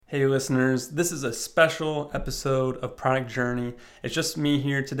Hey listeners, this is a special episode of Product Journey. It's just me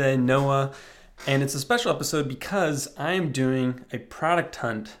here today, Noah, and it's a special episode because I am doing a product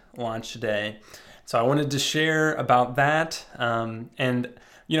hunt launch today. So I wanted to share about that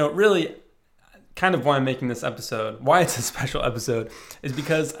really kind of why I'm making this episode, why it's a special episode, is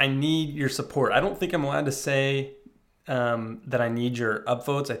because I need your support. I don't think I'm allowed to say that I need your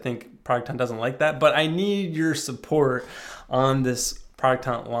upvotes. I think Product Hunt doesn't like that, but I need your support on this Product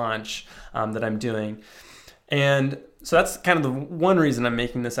Hunt launch that I'm doing. And so that's kind of the one reason I'm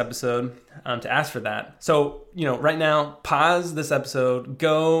making this episode, to ask for that. So, right now, pause this episode,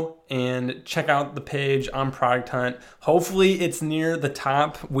 go and check out the page on Product Hunt. Hopefully it's near the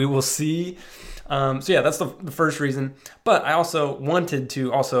top. We will see. That's the first reason. But I also wanted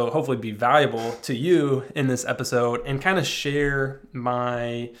to also hopefully be valuable to you in this episode and kind of share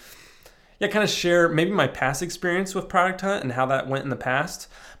maybe my past experience with Product Hunt and how that went in the past,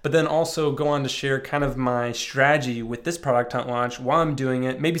 but then also go on to share kind of my strategy with this Product Hunt launch while I'm doing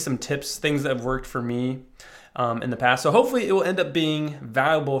it, maybe some tips, things that have worked for me in the past. So hopefully it will end up being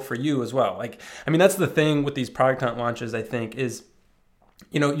valuable for you as well. That's the thing with these Product Hunt launches, I think, is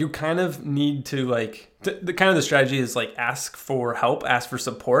you kind of need to the strategy is ask for help, ask for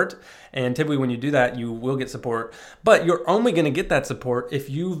support. And typically when you do that, you will get support, but you're only going to get that support if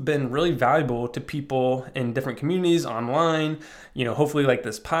you've been really valuable to people in different communities online, hopefully like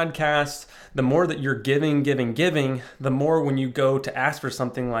this podcast. The more that you're giving, the more when you go to ask for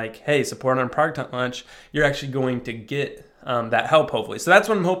something like, hey, support on Product Hunt launch, you're actually going to get that help, hopefully. So that's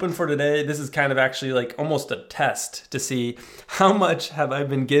what I'm hoping for today. This is kind of actually almost a test to see how much have I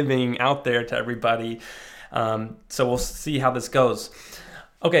been giving out there to everybody. So we'll see how this goes.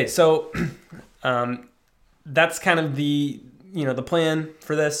 Okay, so that's kind of the plan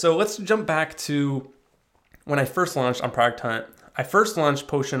for this. So let's jump back to when I first launched on Product Hunt. I first launched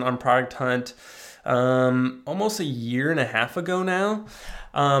Potion on Product Hunt almost a year and a half ago now.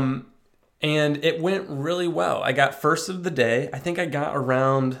 And it went really well. I got first of the day. I think I got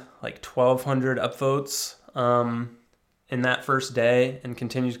around 1,200 upvotes in that first day and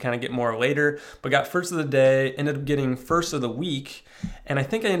continued to kind of get more later. But got first of the day, ended up getting first of the week, and I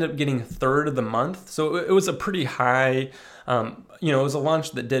think I ended up getting third of the month. So it was a pretty high, it was a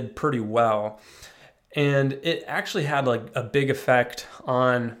launch that did pretty well. And it actually had a big effect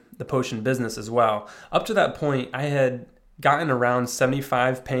on the Potion business as well. Up to that point, I had gotten around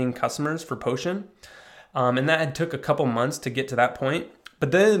 75 paying customers for Potion. And that had took a couple months to get to that point.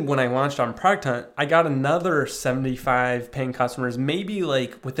 But then when I launched on Product Hunt, I got another 75 paying customers, maybe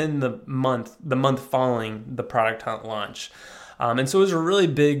within the month following the Product Hunt launch. And so it was a really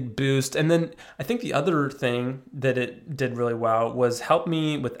big boost. And then I think the other thing that it did really well was help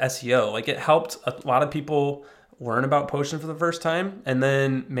me with SEO. It helped a lot of people learn about Potion for the first time, and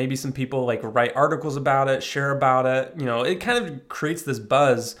then maybe some people write articles about it, share about it. It kind of creates this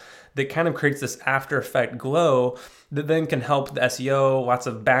buzz that kind of creates this after effect glow that then can help the SEO, lots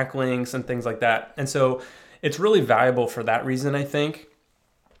of backlinks and things like that. And so it's really valuable for that reason, I think.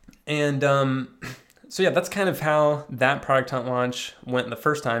 And that's kind of how that Product Hunt launch went the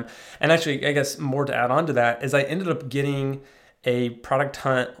first time. And actually, I guess more to add on to that is I ended up getting a Product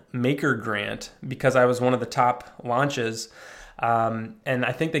Hunt maker grant because I was one of the top launches. And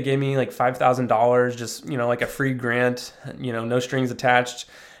I think they gave me $5,000, just, a free grant, no strings attached.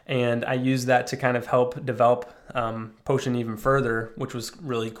 And I used that to kind of help develop Potion even further, which was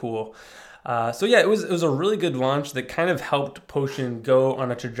really cool. It was a really good launch that kind of helped Potion go on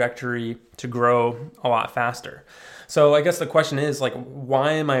a trajectory to grow a lot faster. So I guess the question is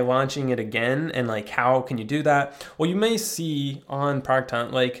why am I launching it again? And how can you do that? Well, you may see on Product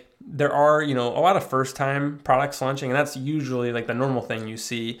Hunt, there are, a lot of first time products launching, and that's usually the normal thing you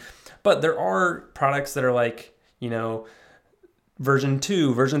see. But there are products that are version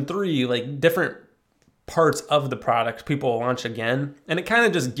 2, version 3, different parts of the product people launch again. And it kind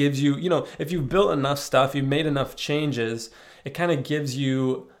of just gives you, if you've built enough stuff, you've made enough changes, it kind of gives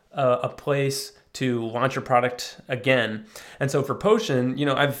you a place to launch your product again. And so for Potion,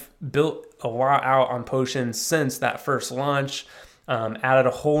 I've built a lot out on Potion since that first launch. Added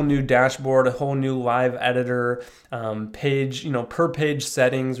a whole new dashboard, a whole new live editor, page, per page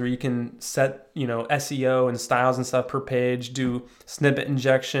settings where you can set, SEO and styles and stuff per page, do snippet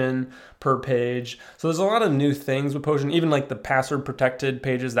injection per page. So there's a lot of new things with Potion, even the password protected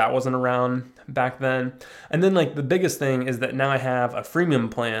pages that wasn't around back then. And then the biggest thing is that now I have a freemium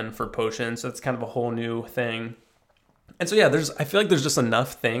plan for Potion. So it's kind of a whole new thing. And so I feel like there's just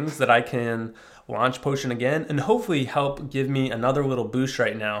enough things that I can launch Potion again and hopefully help give me another little boost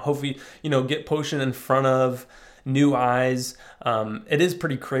right now. Hopefully, get Potion in front of new eyes. It is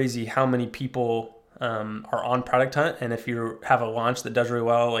pretty crazy how many people are on Product Hunt. And if you have a launch that does really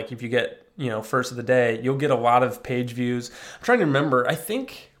well, like if you get, first of the day, you'll get a lot of page views. I'm trying to remember, I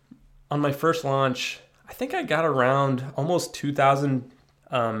think on my first launch, I think I got around almost 2,000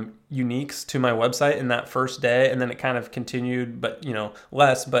 uniques to my website in that first day. And then it kind of continued, but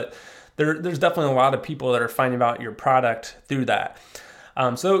less, but there's definitely a lot of people that are finding out your product through that.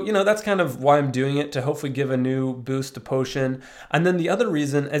 So that's kind of why I'm doing it, to hopefully give a new boost to Potion. And then the other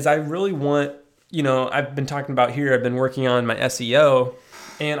reason is I really want, I've been talking about here, I've been working on my SEO,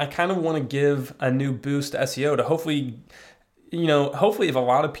 and I kind of want to give a new boost to SEO to hopefully if a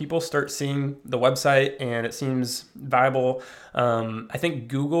lot of people start seeing the website and it seems viable, I think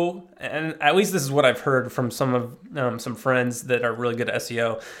Google, and at least this is what I've heard from some friends that are really good at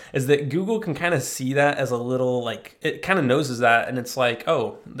SEO, is that Google can kind of see that as a little, like, it kind of knows that, and it's like,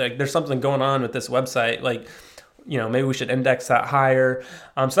 oh, like there's something going on with this website, like, maybe we should index that higher.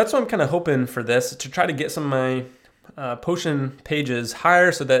 So that's what I'm kind of hoping for this, to try to get some of my Potion pages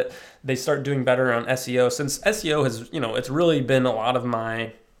higher so that they start doing better on SEO, since SEO has, it's really been a lot of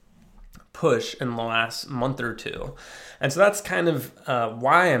my push in the last month or two. And so that's kind of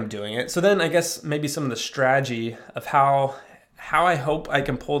why I'm doing it. So then I guess maybe some of the strategy of how I hope I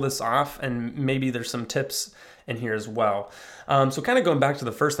can pull this off, and maybe there's some tips in here as well. So kind of going back to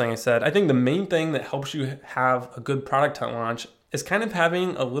the first thing I said, I think the main thing that helps you have a good Product Hunt launch is kind of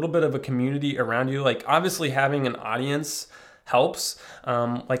having a little bit of a community around you. Like, obviously having an audience helps.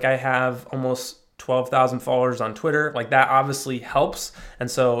 Like, I have almost 12,000 followers on Twitter. Like, that obviously helps.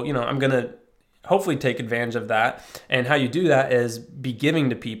 And so, I'm going to hopefully take advantage of that. And how you do that is be giving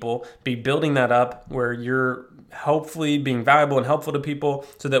to people, be building that up where you're hopefully being valuable and helpful to people,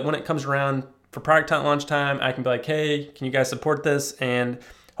 so that when it comes around for Product Hunt launch time, I can be like, hey, can you guys support this? And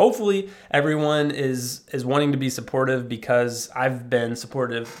hopefully everyone is wanting to be supportive because I've been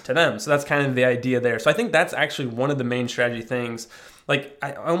supportive to them. So that's kind of the idea there. So I think that's actually one of the main strategy things. Like,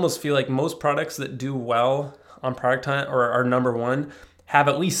 I almost feel like most products that do well on Product Hunt or are number one have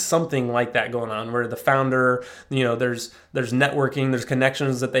at least something like that going on, where the founder, there's networking, there's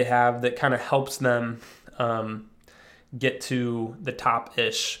connections that they have that kind of helps them get to the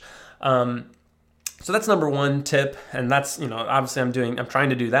top-ish. So that's number one tip, and that's, obviously I'm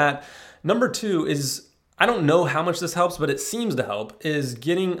trying to do that. Number two is, I don't know how much this helps, but it seems to help, is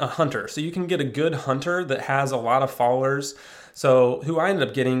getting a hunter. So you can get a good hunter that has a lot of followers. So who I ended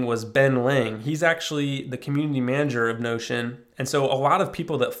up getting was Ben Lang. He's actually the community manager of Notion. And so a lot of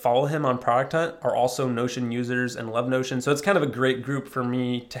people that follow him on Product Hunt are also Notion users and love Notion. So it's kind of a great group for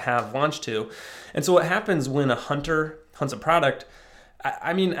me to have launch to. And so what happens when a hunter hunts a product,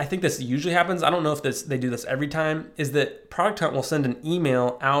 I think this usually happens, I don't know if they do this every time, is that Product Hunt will send an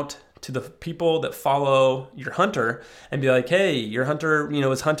email out to the people that follow your hunter and be like, hey, your hunter,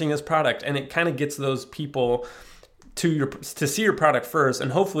 is hunting this product. And it kind of gets those people to see your product first,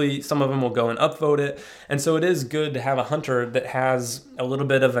 and hopefully some of them will go and upvote it. And so it is good to have a hunter that has a little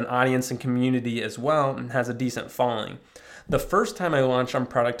bit of an audience and community as well, and has a decent following. The first time I launched on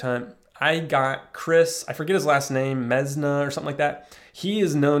Product Hunt, I got Chris, I forget his last name, Mesna or something like that. He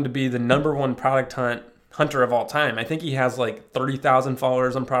is known to be the number one Product Hunt hunter of all time. I think he has like 30,000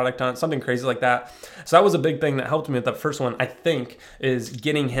 followers on Product Hunt, something crazy like that. So that was a big thing that helped me with the first one, I think, is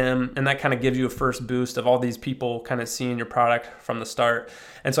getting him, and that kind of gives you a first boost of all these people kind of seeing your product from the start.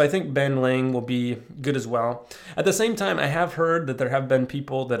 And so I think Ben Lang will be good as well. At the same time, I have heard that there have been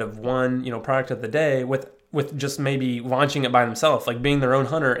people that have won, product of the day with just maybe launching it by themselves, like being their own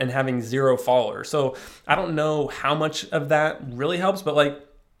hunter and having 0 followers. So I don't know how much of that really helps, but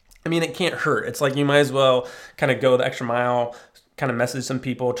it can't hurt. It's like you might as well kind of go the extra mile, kind of message some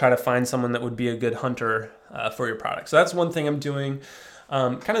people, try to find someone that would be a good hunter for your product. So that's one thing I'm doing.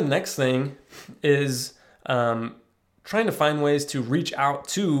 Kind of the next thing is trying to find ways to reach out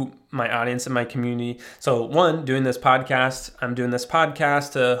to my audience and my community. So one, doing this podcast. I'm doing this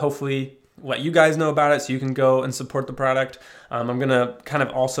podcast to hopefully let you guys know about it so you can go and support the product. I'm going to kind of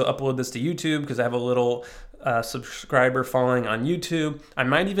also upload this to YouTube because I have a little subscriber following on YouTube. I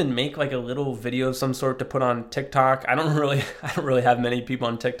might even make like a little video of some sort to put on TikTok. I don't really have many people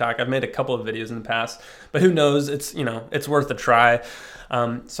on TikTok. I've made a couple of videos in the past, but who knows? It's worth a try.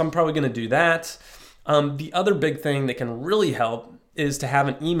 So I'm probably going to do that. The other big thing that can really help is to have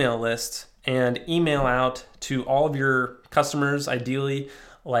an email list and email out to all of your customers, ideally,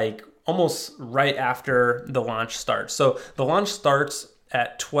 like almost right after the launch starts. So the launch starts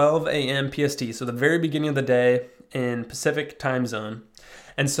at 12 a.m. PST, so the very beginning of the day in Pacific time zone.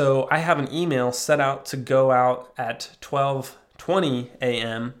 And so I have an email set out to go out at 12 12:20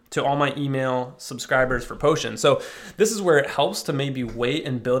 a.m. to all my email subscribers for Potion. So this is where it helps to maybe wait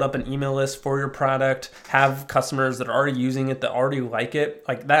and build up an email list for your product, have customers that are already using it, that already like it.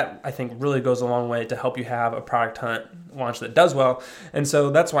 Like that, I think really goes a long way to help you have a Product Hunt launch that does well. And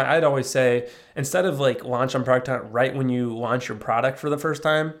so that's why I'd always say, instead of like launch on Product Hunt right when you launch your product for the first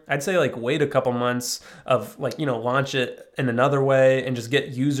time, I'd say like wait a couple months of like, launch it in another way and just get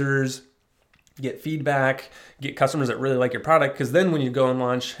users, get feedback, get customers that really like your product, because then when you go and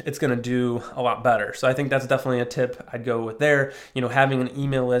launch, it's going to do a lot better. So I think that's definitely a tip I'd go with there. Having an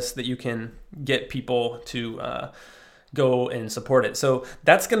email list that you can get people to go and support it. So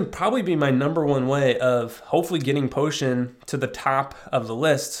that's going to probably be my number one way of hopefully getting Potion to the top of the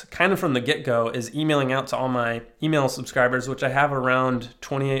list kind of from the get-go, is emailing out to all my email subscribers, which I have around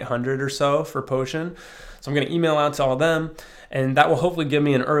 2,800 or so for Potion. So I'm going to email out to all of them, and that will hopefully give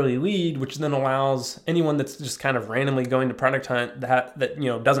me an early lead, which then allows anyone that's just kind of randomly going to Product Hunt that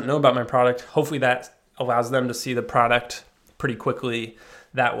doesn't know about my product, hopefully that allows them to see the product pretty quickly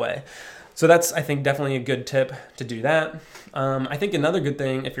that way. So that's, I think, definitely a good tip to do that. I think another good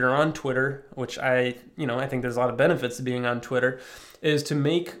thing, if you're on Twitter, which I think there's a lot of benefits to being on Twitter, is to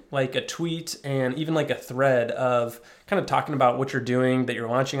make like a tweet and even like a thread of kind of talking about what you're doing, that you're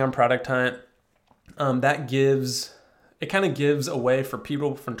launching on Product Hunt. It kind of gives a way for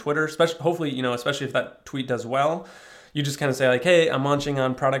people from Twitter, especially if that tweet does well, you just kind of say like, hey, I'm launching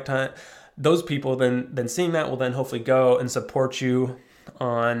on Product Hunt. Those people then seeing that will then hopefully go and support you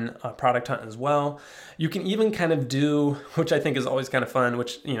on Product Hunt as well. You can even kind of do, which I think is always kind of fun,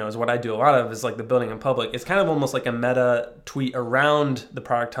 which is what I do a lot of, is like the building in public. It's kind of almost like a meta tweet around the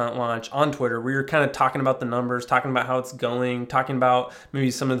Product Hunt launch on Twitter, where you're kind of talking about the numbers, talking about how it's going, talking about maybe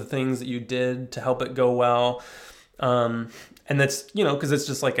some of the things that you did to help it go well. And that's, because it's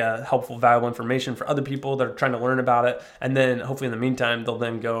just like a helpful, valuable information for other people that are trying to learn about it. And then hopefully in the meantime, they'll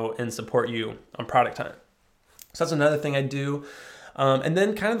then go and support you on Product Hunt. So that's another thing I do. And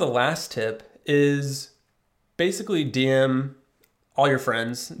then kind of the last tip is basically DM all your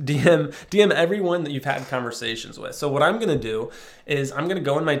friends, DM everyone that you've had conversations with. So what I'm going to do is I'm going to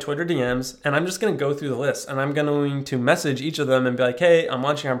go in my Twitter DMs and I'm just going to go through the list, and I'm going to message each of them and be like, hey, I'm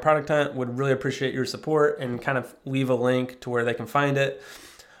launching on Product Hunt, would really appreciate your support, and kind of leave a link to where they can find it.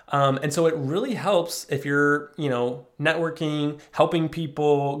 And so it really helps if you're, networking, helping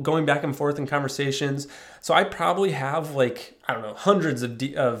people, going back and forth in conversations. So I probably have hundreds of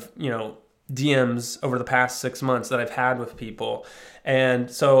DMs over the past 6 months that I've had with people. And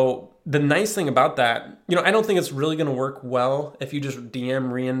so the nice thing about that, I don't think it's really going to work well if you just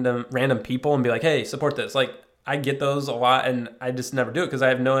DM random people and be like, hey, support this. Like, I get those a lot and I just never do it because I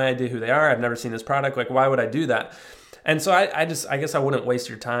have no idea who they are. I've never seen this product. Like, why would I do that? And so I guess I wouldn't waste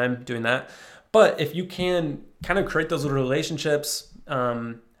your time doing that. But if you can kind of create those little relationships,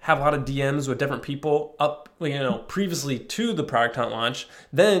 have a lot of DMs with different people up, previously to the Product Hunt launch,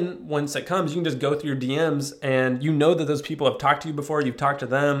 then once it comes, you can just go through your DMs and that those people have talked to you before, you've talked to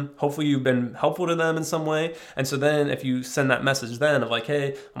them, hopefully you've been helpful to them in some way. And so then if you send that message then of like,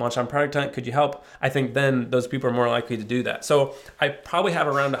 hey, I'm launching on Product Hunt, could you help? I think then those people are more likely to do that. So I probably have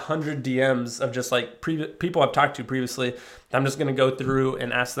around 100 DMs of just like people I've talked to previously. I'm just going to go through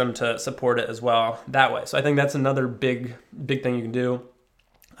and ask them to support it as well that way. So I think that's another big thing you can do.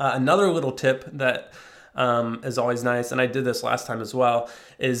 Another little tip that is always nice, and I did this last time as well,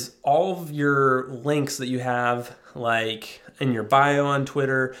 is all of your links that you have, like in your bio on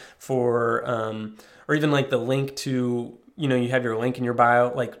Twitter or even like the link to, you have your link in your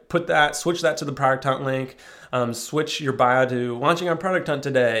bio, like switch that to the Product Hunt link, switch your bio to launching on Product Hunt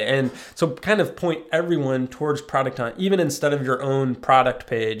today. And so kind of point everyone towards Product Hunt, even instead of your own product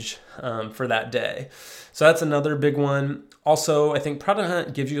page for that day. So that's another big one. Also, I think Product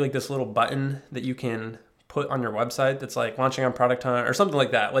Hunt gives you like this little button that you can put on your website that's like launching on Product Hunt or something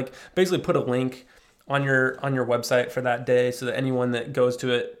like that. Like basically put a link on your website for that day so that anyone that goes to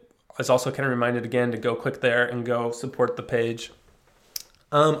it is also kind of reminded again to go click there and go support the page.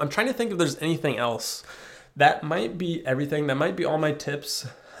 I'm trying to think if there's anything else. That might be everything. That might be all my tips.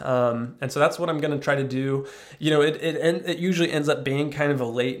 And so that's what I'm going to try to do. It usually ends up being kind of a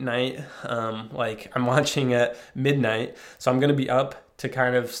late night. Like I'm launching at midnight. So I'm going to be up to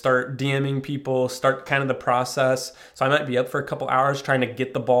kind of start DMing people, start kind of the process. So I might be up for a couple hours trying to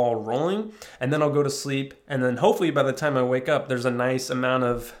get the ball rolling, and then I'll go to sleep. And then hopefully by the time I wake up, there's a nice amount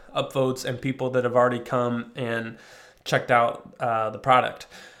of upvotes and people that have already come and checked out the product.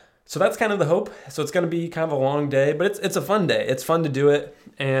 So that's kind of the hope. So it's going to be kind of a long day, but it's a fun day. It's fun to do it.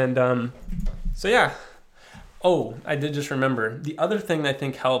 And so yeah. Oh, I did just remember. The other thing that I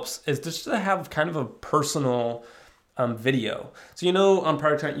think helps is just to have kind of a personal video. So on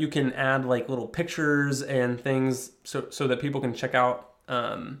Product Hunt you can add like little pictures and things so that people can check out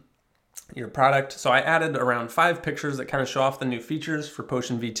your product. So I added around 5 pictures that kind of show off the new features for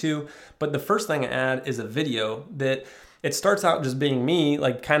Potion V2. But the first thing I add is a video that it starts out just being me,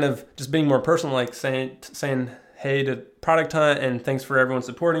 like kind of just being more personal, like saying hey to Product Hunt and thanks for everyone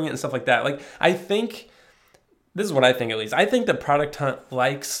supporting it and stuff like that. Like I think this is what I think, at least. I think that Product Hunt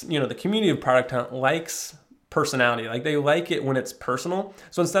likes, the community of Product Hunt likes personality. Like they like it when it's personal.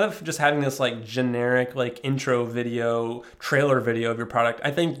 So instead of just having this like generic like intro video, trailer video of your product,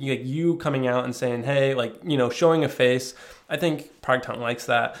 I think you coming out and saying, hey, like, showing a face, I think Product Hunt likes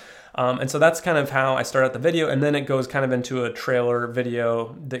that. And so that's kind of how I start out the video. And then it goes kind of into a trailer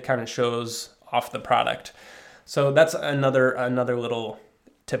video that kind of shows off the product. So that's another little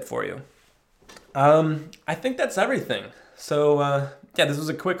tip for you. I think that's everything. So this was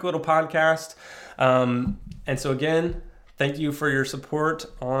a quick little podcast. And so again, thank you for your support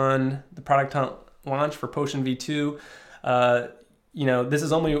on the Product Hunt launch for Potion V2. This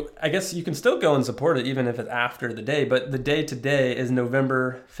is only, I guess you can still go and support it even if it's after the day, but the day today is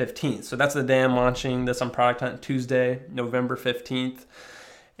November 15th. So that's the day I'm launching this on Product Hunt, Tuesday, November 15th.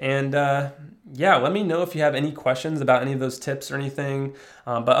 And let me know if you have any questions about any of those tips or anything.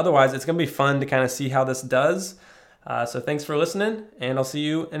 But otherwise, it's going to be fun to kind of see how this does. So thanks for listening, and I'll see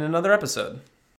you in another episode.